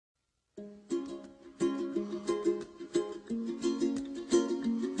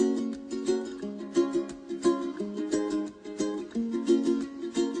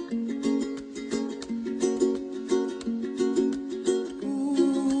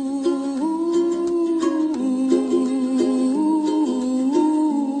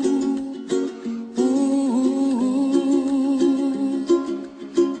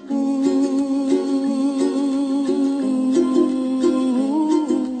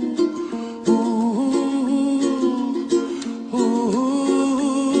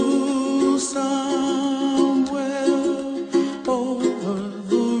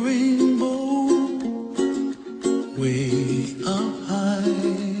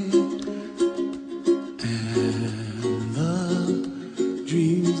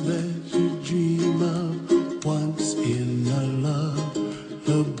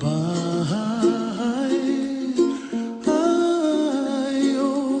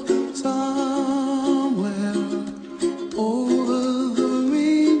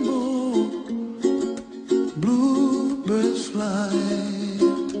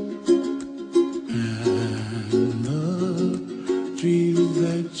dreams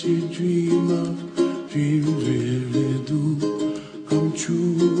that you dream of, dreams really do come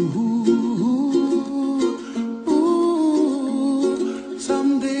true. Ooh,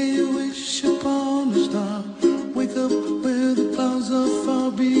 someday you wish upon a star, wake up where the clouds are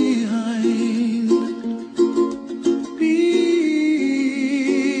far behind. Be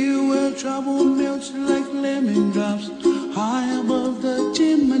where trouble melts like lemon drops, high above the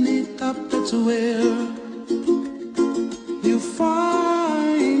chimney top, that's where you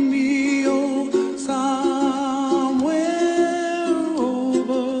find me, oh, somewhere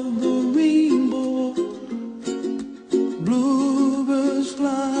over the rainbow, bluebirds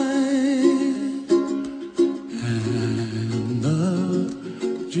fly, and the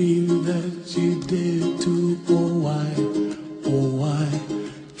dream that you did to, oh why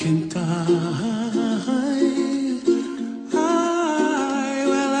can't I?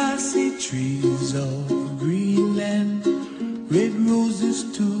 Well, I see trees of Greenland, red roses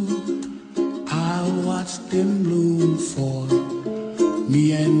too. I watch them bloom for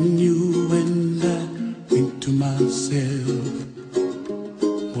me and you, and I think to myself,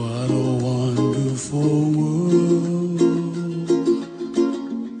 what a wonderful world.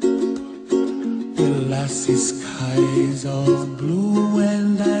 Well, I see skies of blue,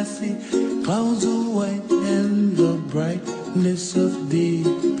 and I see clouds of white, and the brightness of day.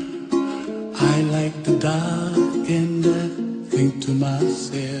 I like the dark, and I think to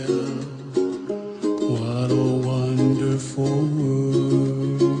myself, what a wonderful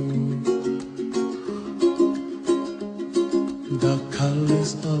world. The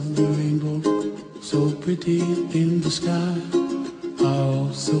colors of the rainbow, so pretty in the sky, are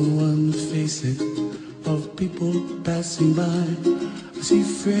also on the faces of people passing by. I see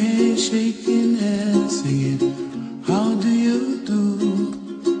friends shaking and singing, how do you do?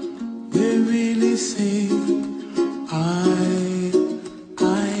 They really say, I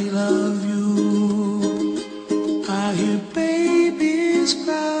love you. I hear babies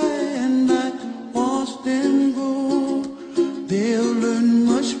cry and I watch them grow. They'll learn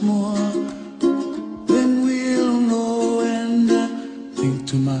much more than we'll know, and I think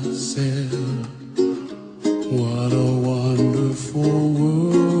to myself, what a wonderful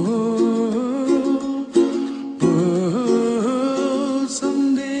world.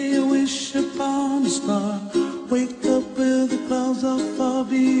 Someday I wish upon a star, wake up where the clouds are far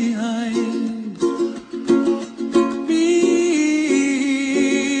behind. Be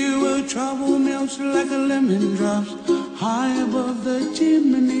where trouble melts like a lemon drops, high above the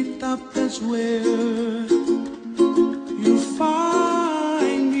chimney top, that's where